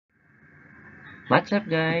What's up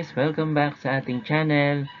guys? Welcome back sa ating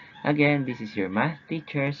channel. Again, this is your math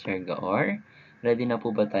teacher, Sir Gaor. Ready na po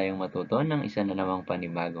ba tayong matuto ng isa na namang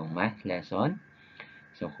panibagong math lesson?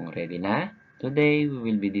 So kung ready na, today we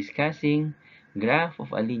will be discussing graph of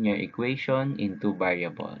a linear equation in two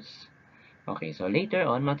variables. Okay, so later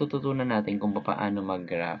on, matututunan natin kung paano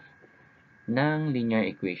mag-graph ng linear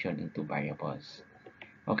equation in two variables.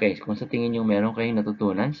 Okay, so kung sa tingin nyo meron kayong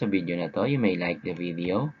natutunan sa video na to, you may like the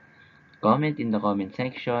video, comment in the comment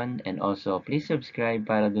section, and also please subscribe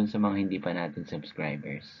para dun sa mga hindi pa natin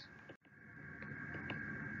subscribers.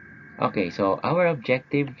 Okay, so our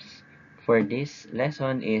objectives for this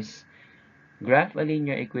lesson is graph a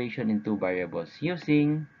linear equation in two variables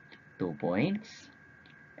using 2 points,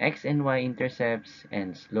 x and y-intercepts,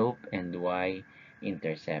 and slope and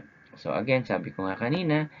y-intercept. So again, sabi ko nga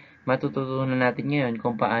kanina, matututunan natin ngayon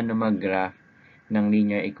kung paano mag-graph ng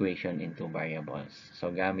linear equation in two variables.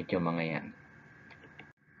 So gamit yung mga yan.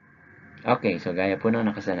 Okay, so gaya po ng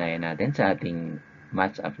nakasanayan natin sa ating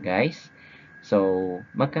Maths Up guys. So,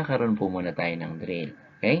 magkakaroon po muna tayo ng drill.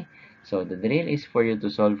 Okay? So, the drill is for you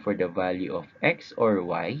to solve for the value of x or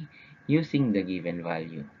y using the given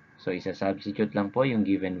value. So, isa-substitute lang po yung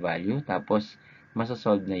given value, tapos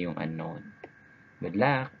masasolve na yung unknown. Good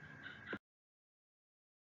luck!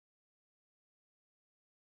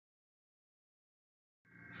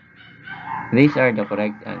 These are the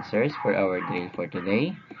correct answers for our drill for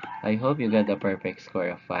today. I hope you got a perfect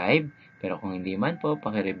score of 5. Pero kung hindi man po,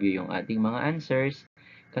 pakireview yung ating mga answers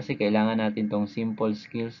kasi kailangan natin tong simple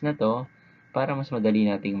skills na to para mas madali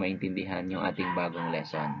nating maintindihan yung ating bagong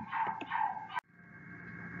lesson.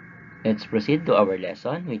 Let's proceed to our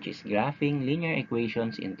lesson, which is graphing linear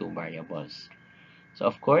equations in two variables. So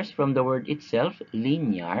of course, from the word itself,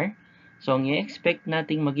 linear, so ang i-expect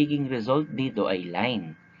nating magiging result dito ay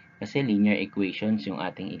line. Kasi linear equations yung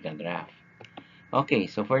ating ika-graph. Okay,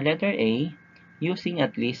 so for letter A, using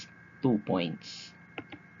at least 2 points.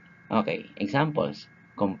 Okay, examples.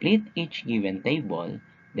 Complete each given table,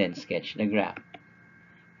 then sketch the graph.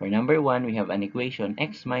 For number 1, we have an equation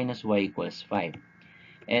x minus y equals 5.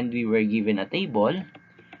 And we were given a table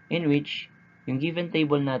in which yung given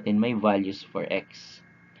table natin may values for x.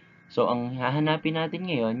 So, ang hahanapin natin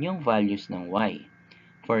ngayon yung values ng y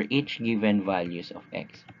for each given values of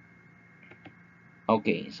x.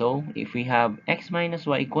 Okay, so if we have x minus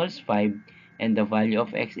y equals 5 and the value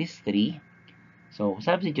of x is 3, so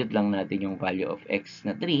substitute lang natin yung value of x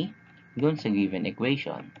na 3 dun sa given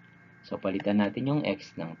equation. So palitan natin yung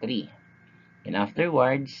x ng 3. And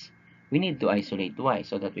afterwards, we need to isolate y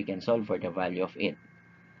so that we can solve for the value of it.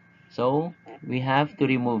 So we have to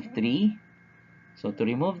remove 3. So to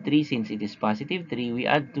remove 3, since it is positive 3, we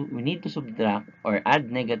need to subtract or add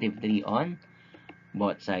negative 3 on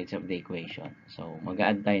both sides of the equation. So,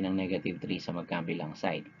 mag-add tayo ng negative 3 sa magkabilang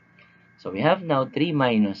side. So, we have now 3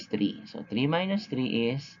 minus 3. So, 3 minus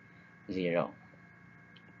 3 is 0.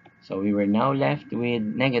 So, we were now left with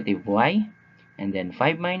negative y. And then,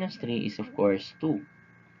 5 minus 3 is of course 2.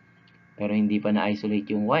 Pero hindi pa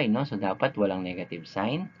na-isolate yung y, no? So, dapat walang negative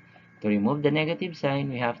sign. To remove the negative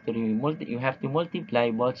sign, you have to multiply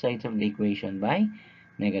both sides of the equation by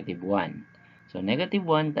negative 1. So, negative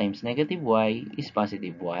 1 times negative y is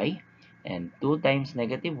positive y, and 2 times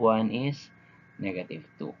negative 1 is negative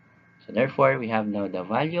 2. So, therefore, we have now the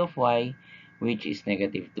value of y, which is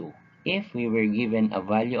negative 2, if we were given a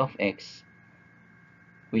value of x,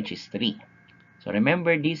 which is 3. So,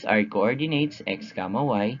 remember, these are coordinates x,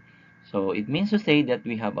 y. So, it means to say that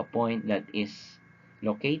we have a point that is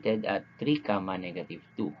located at 3, negative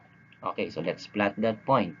 2. Okay, so let's plot that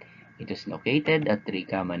point. It is located at 3,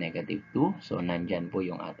 negative 2. So, nandyan po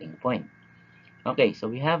yung ating point. Okay, so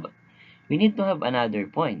we need to have another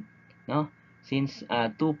point, no? Since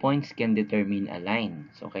 2 points can determine a line.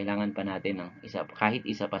 So, kailangan pa natin ng isa, kahit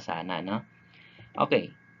isa pa sana, no?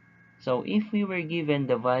 Okay, so if we were given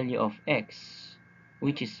the value of x,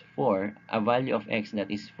 which is 4, a value of x that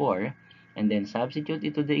is 4, and then substitute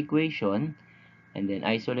it to the equation, and then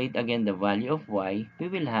isolate again the value of y, we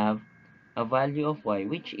will have a value of y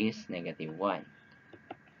which is negative 1.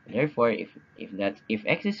 Therefore, if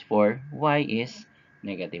x is 4, y is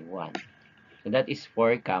negative 1. So that is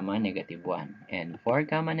 4, negative 1. And 4,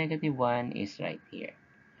 negative 1 is right here.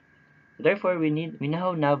 Therefore, we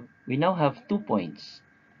now have 2 points.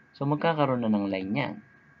 So magkakaroon na ng line yan.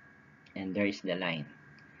 And there is the line.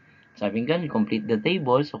 Sabi nga, complete the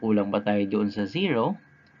table. So kulang pa tayo doon sa 0.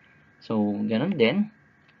 So ganun din.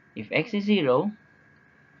 If x is 0,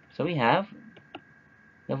 so we have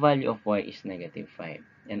the value of y is negative 5.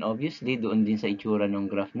 And obviously, doon din sa itsura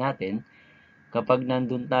ng graph natin, kapag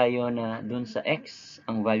nandun tayo na dun sa x,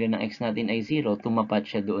 ang value ng x natin ay 0, tumapat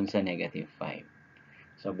siya doon sa negative 5.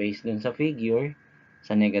 So, based dun sa figure,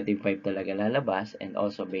 sa negative 5 talaga lalabas, and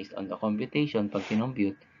also based on the computation, pag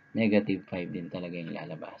kinompute, negative 5 din talaga yung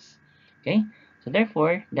lalabas. Okay? So,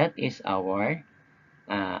 therefore, that is our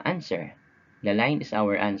answer. The line is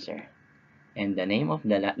our answer. And the name of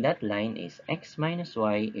that line is x minus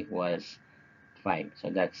y equals 5. So,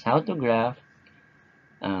 that's how to graph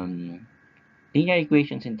linear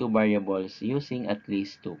equations in two variables using at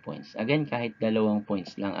least 2 points. Again, kahit dalawang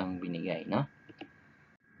points lang ang binigay, no?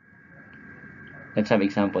 Let's have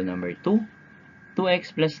example number 2.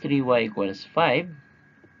 2x plus 3y equals 5.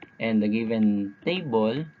 And the given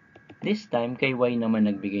table, this time, kay y naman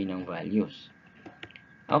nagbigay ng values.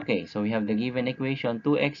 Okay, so we have the given equation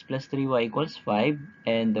 2x plus 3y equals 5.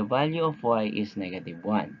 And the value of y is negative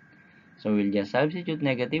 1. So we'll just substitute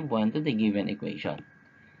negative 1 to the given equation.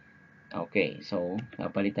 Okay, so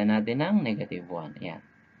napalitan natin ng negative 1. Ayan.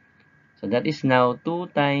 So that is now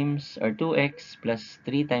 2 times or 2x plus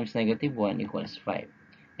 3 times negative 1 equals 5.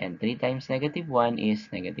 And 3 times negative 1 is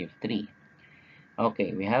negative 3.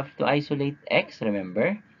 Okay, we have to isolate x,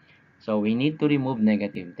 remember? So we need to remove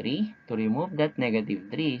negative 3. To remove that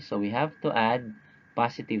negative 3, so we have to add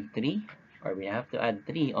positive 3, or we have to add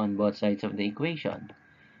 3 on both sides of the equation.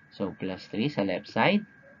 So plus 3 sa left side,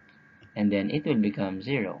 and then it will become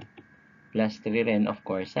 0. Plus 3 rin, of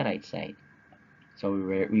course, sa right side. So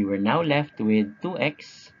we were now left with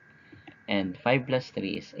 2x, and 5 plus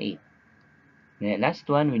 3 is 8. The last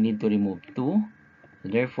one, we need to remove 2. So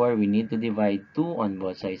therefore, we need to divide 2 on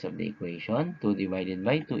both sides of the equation. 2 divided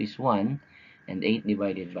by 2 is 1, and 8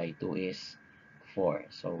 divided by 2 is 4.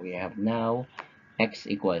 So we have now x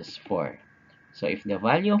equals 4. So if the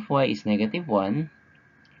value of y is negative 1,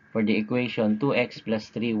 for the equation 2x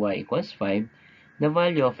plus 3y equals 5, the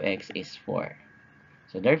value of x is 4.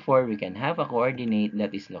 So therefore, we can have a coordinate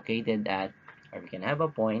that is located at, or we can have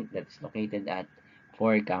a point that is located at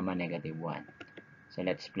 4, negative 1. So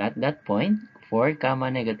let's plot that point, 4,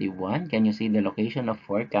 negative 1. Can you see the location of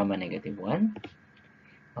 4, negative 1?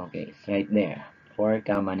 Okay, it's right there, 4,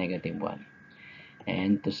 negative 1.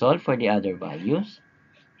 And to solve for the other values,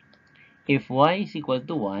 if y is equal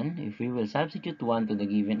to 1, if we will substitute 1 to the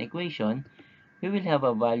given equation, we will have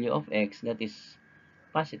a value of x that is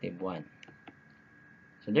positive 1.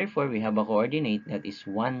 So therefore, we have a coordinate that is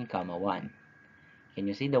 1, 1. Can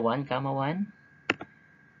you see the 1, 1?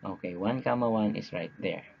 Okay, 1, 1 is right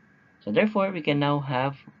there. So therefore, we can now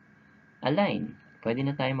have a line. Pwede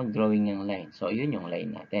na tayo mag-drawing ng line. So, yun yung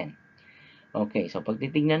line natin. Okay, so pag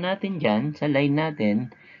titignan natin dyan, sa line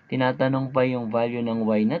natin, tinatanong pa yung value ng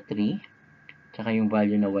y na 3, tsaka yung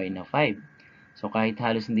value na y na 5. So, kahit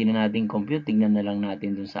halos hindi na natin compute, tignan na lang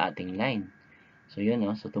natin dun sa ating line. So, yun,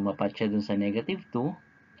 no? So, tumapat siya dun sa negative 2,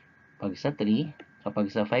 pag sa 3, kapag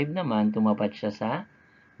sa 5 naman, tumapat siya sa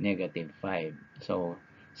negative 5. So,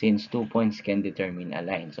 since 2 points can determine a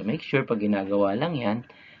line. So, make sure pag ginagawa lang yan,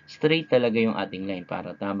 straight talaga yung ating line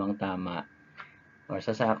para tamang-tama or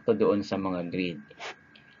sasakto doon sa mga grid.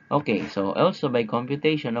 Okay, so also by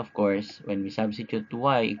computation, of course, when we substitute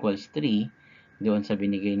y equals 3 doon sa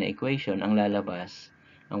binigay na equation, ang lalabas,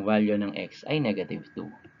 ang value ng x ay negative 2.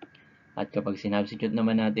 At kapag sinubstitute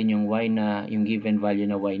naman natin yung yung given value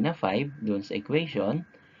na y na 5 doon sa equation,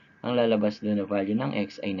 ang lalabas doon na value ng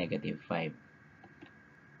x ay negative 5.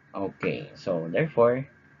 Okay, so therefore,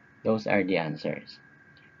 those are the answers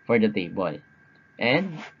for the table.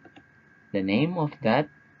 And the name of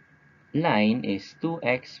that line is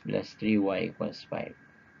 2x plus 3y equals 5.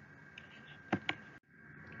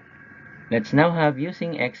 Let's now have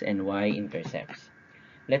using x and y intercepts.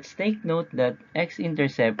 Let's take note that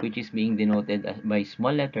x-intercept, which is being denoted by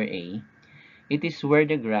small letter a, it is where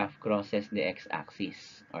the graph crosses the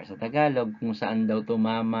x-axis. Or sa Tagalog, kung saan daw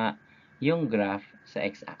tumama yung graph sa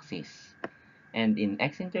x-axis. And in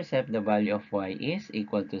x-intercept, the value of y is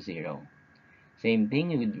equal to 0. Same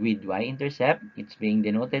thing with y-intercept. It's being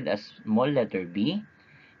denoted as small letter b.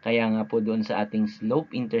 Kaya nga po doon sa ating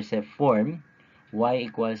slope-intercept form, y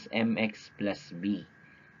equals mx plus b.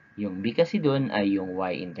 Yung b kasi doon ay yung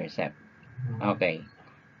y-intercept. Okay.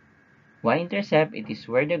 Y-intercept, it is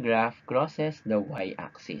where the graph crosses the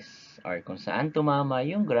y-axis. Or kung saan tumama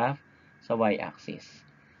yung graph sa y-axis.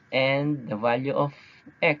 And the value of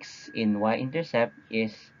x in y-intercept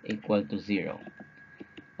is equal to 0.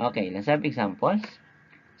 Okay, let's have examples.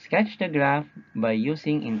 Sketch the graph by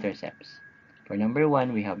using intercepts. For number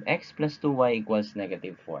 1, we have x plus 2y equals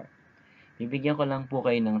negative 4. Bibigyan ko lang po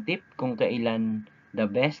kayo ng tip kung kailan the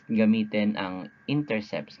best gamitin ang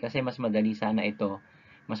intercepts. Kasi mas madali sana ito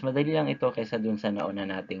Mas madali lang ito kaysa dun sa nauna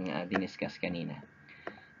nating diniscuss kanina.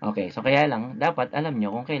 Okay, so kaya lang, dapat alam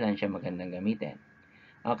nyo kung kailan siya magandang gamitin.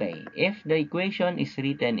 Okay, if the equation is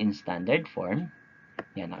written in standard form,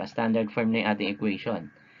 yan, naka-standard form na yung ating equation,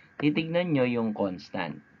 titignan nyo yung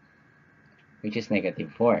constant, which is negative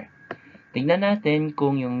 4. Tignan natin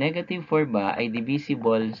kung yung negative 4 ba ay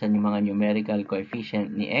divisible sa mga numerical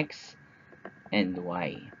coefficient ni x and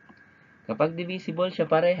y. Kapag divisible siya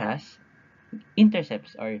parehas,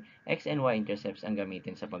 intercepts or x and y intercepts ang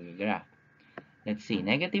gamitin sa pag-graph. Let's see,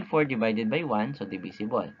 negative 4 divided by 1, so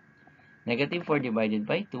divisible. Negative 4 divided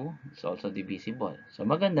by 2 is also divisible. So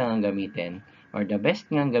maganda ang gamitin or the best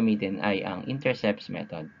nga gamitin ay ang intercepts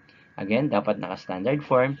method. Again, dapat naka-standard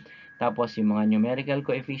form, tapos yung mga numerical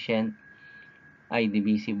coefficient ay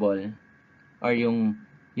divisible or yung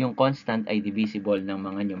constant ay divisible ng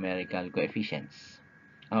mga numerical coefficients.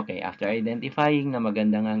 Okay, after identifying na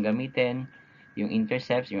maganda nga gamitin yung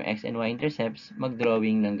intercepts, yung x and y intercepts,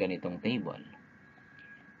 mag-drawing ng ganitong table.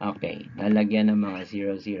 Okay, lalagyan ng mga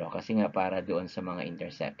 0, 0 kasi nga para doon sa mga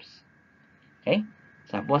intercepts. Okay,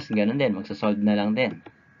 tapos ganun din, magsasolve na lang din.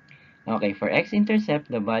 Okay, for x-intercept,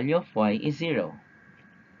 the value of y is 0.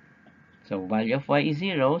 So, value of y is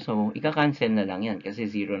 0, so ika-cancel na lang yan kasi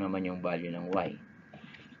 0 naman yung value ng y.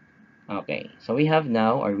 Okay, so we have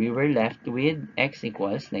now, or we were left with x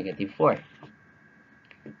equals negative 4.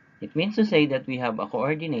 It means to say that we have a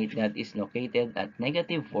coordinate that is located at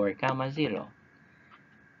negative 4, 0.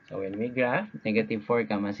 So when we graph, negative 4,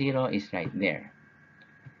 0 is right there.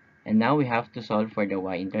 And now we have to solve for the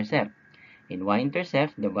y-intercept. In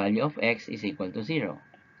y-intercept, the value of x is equal to 0.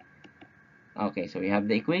 Okay, so we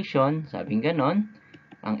have the equation. Sabing ganon,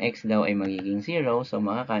 ang x daw ay magiging 0, so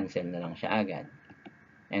maka-cancel na lang siya agad.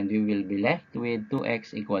 And we will be left with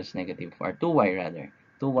 2x equals negative 4, 2y rather.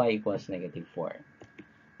 2y equals negative 4.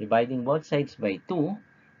 Dividing both sides by 2,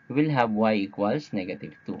 we will have y equals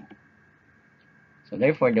negative 2. So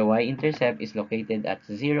therefore, the y-intercept is located at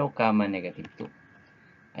 0, negative 2.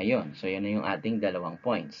 Ayun, so yan na yung ating dalawang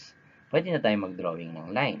points. Pwede na tayo mag-drawing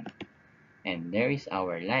ng line. And there is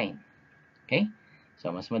our line. Okay?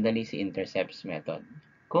 So, mas madali si intercepts method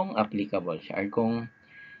kung applicable siya or kung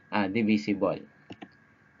divisible.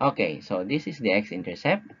 Okay, so this is the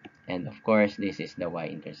x-intercept and of course, this is the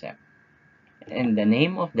y-intercept. And the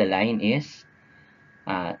name of the line is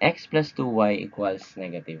x plus 2y equals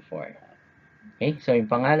negative 4. Okay, so yung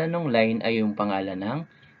pangalan ng line ay yung pangalan ng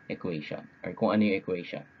equation or kung ano yung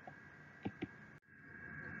equation.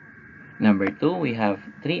 Number 2, we have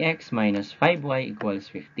 3x minus 5y equals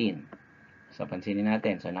 15. So, pansinin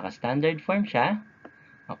natin. So, naka-standard form siya.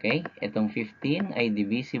 Okay, itong 15 ay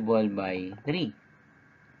divisible by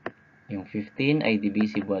 3. Yung 15 ay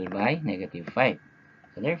divisible by negative 5.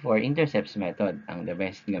 So, therefore, intercepts method ang the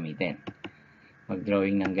best gamitin.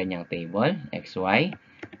 Mag-drawing ng ganyang table, xy,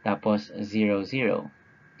 tapos 0, 0.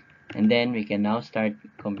 And then, we can now start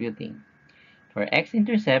computing. For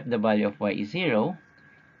x-intercept, the value of y is 0.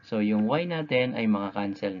 So, yung y natin ay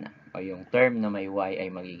maka-cancel na. O yung term na may y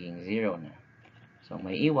ay magiging 0 na. So,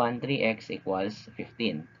 may iwan, 3x equals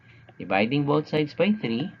 15. Dividing both sides by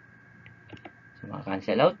 3. So,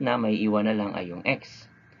 maka-cancel out na. May iwan na lang ay yung x.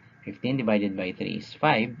 15 divided by 3 is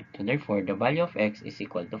 5. So, therefore, the value of x is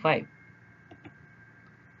equal to 5.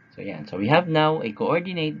 So, yan. So, we have now a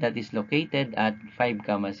coordinate that is located at 5,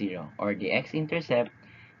 0. Or the x-intercept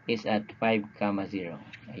is at 5, 0.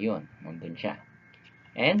 Ayun, nandun siya.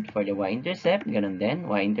 And for the y-intercept, ganun din,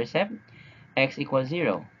 y-intercept, x equals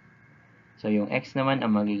 0. So, yung x naman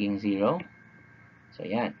ang magiging 0. So,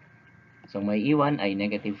 yan. So, may iwan ay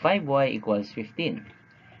negative 5y equals 15.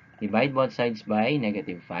 Divide both sides by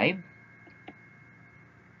negative 5.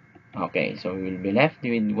 Okay, so we will be left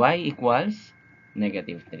with y equals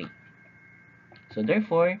negative 3. So,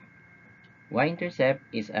 therefore, y-intercept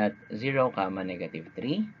is at 0, negative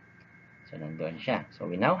 3. So, nandun siya. So,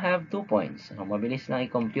 we now have 2 points. So, mabilis lang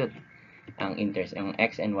i-compute ang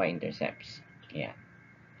x and y intercepts. Yeah.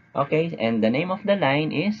 Okay, and the name of the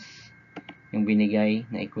line is yung binigay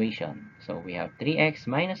na equation. So, we have 3x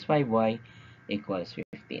minus 5y equals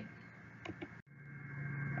 15.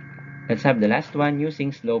 Let's have the last one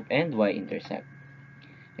using slope and y-intercept.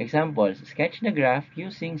 Examples, sketch the graph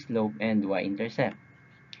using slope and y-intercept.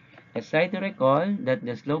 Let's try to recall that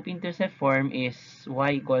the slope-intercept form is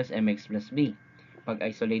y equals mx plus b. Pag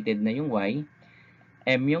isolated na yung y,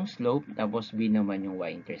 m yung slope, tapos b naman yung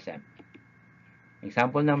y-intercept.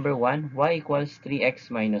 Example number 1, y equals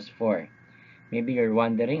 3x minus 4. Maybe you're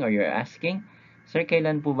wondering or you're asking, Sir,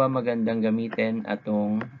 kailan po ba magandang gamitin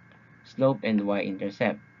atong slope and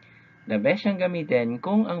y-intercept? The best siyang gamitin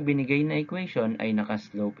kung ang binigay na equation ay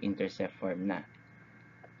naka-slope-intercept form na.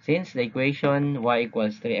 Since the equation y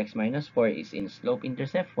equals 3x minus 4 is in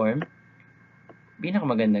slope-intercept form,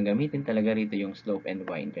 pinakamagandang gamitin talaga rito yung slope and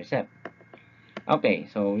y-intercept. Okay,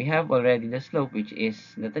 so we have already the slope, which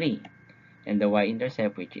is the 3, and the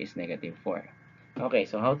y-intercept, which is negative 4. Okay,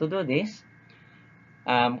 so how to do this?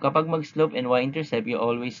 Kapag mag-slope and y-intercept, you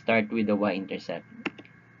always start with the y-intercept.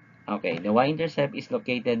 Okay, the y-intercept is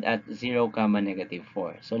located at 0, negative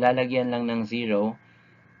 4. So, lalagyan lang ng 0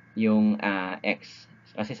 yung x.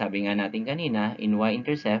 Kasi sabi nga natin kanina, in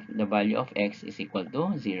y-intercept, the value of x is equal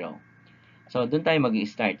to 0. So, dun tayo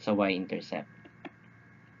mag-start sa y-intercept.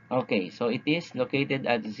 Okay, so it is located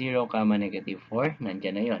at 0, negative 4.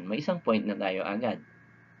 Nandiyan na yon. May isang point na tayo agad.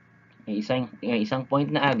 May isang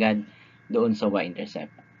point na agad doon sa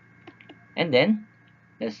y-intercept. And then,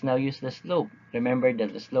 let's now use the slope. Remember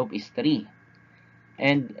that the slope is 3.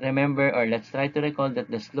 And remember, or let's try to recall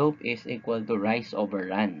that the slope is equal to rise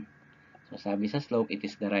over run. So, sabi sa slope, it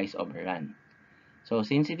is the rise over run. So,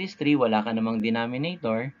 since it is 3, wala ka namang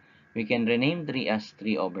denominator, we can rename 3 as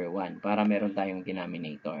 3 over 1 para meron tayong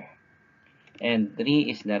denominator. And 3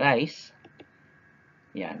 is the rise.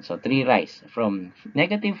 Yan. So, 3 rise. From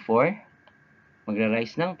negative 4,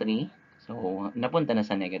 magra-rise ng 3. So, napunta na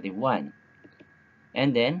sa negative 1.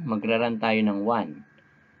 And then, magra-run tayo ng 1.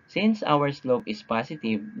 Since our slope is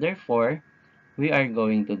positive, therefore, we are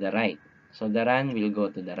going to the right. So, the run will go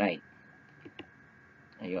to the right.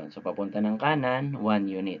 Ayun. So, papunta ng kanan, 1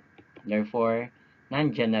 unit. Therefore,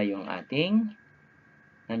 nandyan na yung ating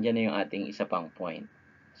isa pang point.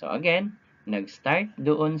 So, again, nag-start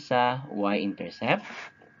doon sa y-intercept.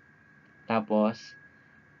 Tapos,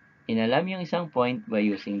 inalam yung isang point by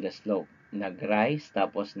using the slope. Nag-rise,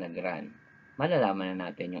 tapos nag-run. Malalaman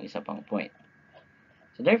na natin yung isa pang point.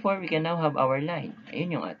 So, therefore, we can now have our line.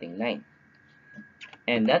 Ayun yung ating line.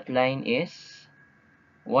 And that line is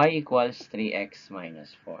y equals 3x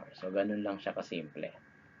minus 4. So, ganun lang siya kasimple.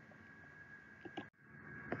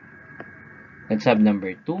 Let's have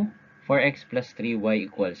number 2. 4x plus 3y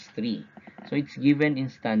equals 3. So, it's given in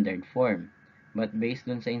standard form. But based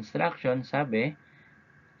dun sa instruction, sabi,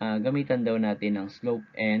 gamitan daw natin ng slope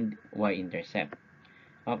and y-intercept.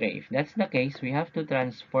 Okay, if that's the case, we have to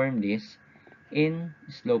transform this in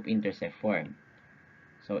slope-intercept form.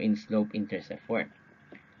 So, in slope-intercept form.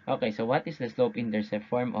 Okay, so what is the slope-intercept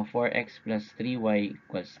form of 4x plus 3y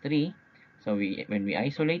equals 3? So, when we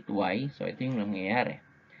isolate y, so ito yung nangyayari.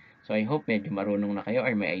 So, I hope medyo marunong na kayo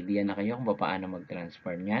or may idea na kayo kung paano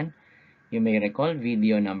mag-transform yan. You may recall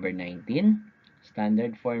video number 19,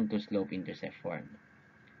 standard form to slope-intercept form.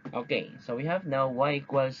 Okay, so we have now y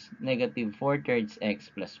equals negative 4/3 x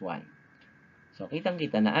plus 1. So,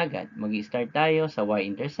 kitang-kita na agad. Mag-start tayo sa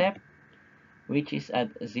y-intercept, which is at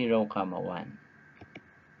 0,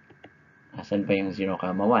 1. Asan pa yung 0,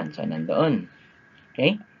 1? So, nandoon.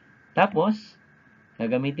 Okay? Tapos,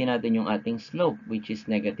 gagamitin natin yung ating slope, which is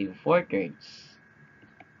negative 4/3.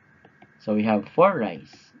 So, we have 4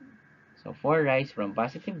 rise. So, 4 rise from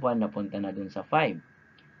positive 1, napunta na dun sa 5.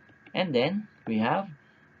 And then, we have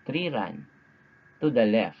 3 run to the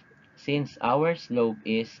left, since our slope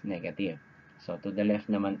is negative. So, to the left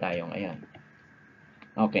naman tayo ngayon.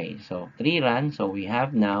 Okay, so 3 run, so we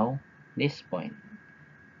have now this point.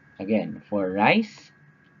 Again, 4 rise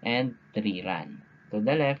and 3 run. To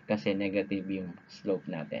the left kasi negative yung slope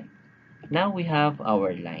natin. Now we have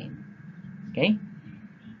our line. Okay?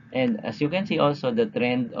 And as you can see also, the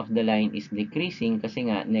trend of the line is decreasing kasi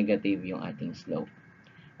nga negative yung ating slope.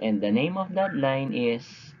 And the name of that line is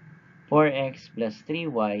 4x plus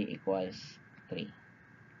 3y equals 3.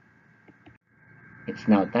 It's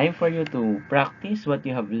now time for you to practice what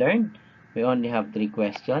you have learned. We only have 3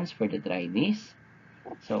 questions for to try this.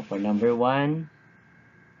 So, for number 1,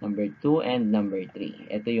 number 2, and number 3.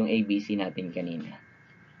 Ito yung ABC natin kanina.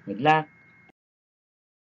 Good luck!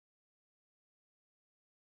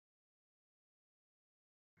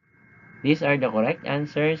 These are the correct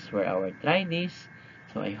answers for our try this.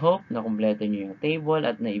 So, I hope na kumpleto nyo yung table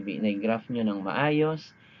at na-graph nyo ng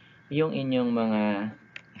maayos yung inyong mga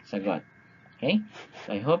sagot. Okay?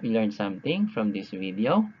 So, I hope you learned something from this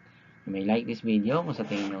video. You may like this video kung sa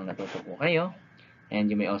tingin nyo natuto po kayo. And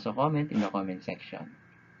you may also comment in the comment section.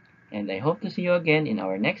 And I hope to see you again in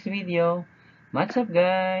our next video. What's up,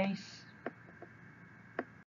 guys?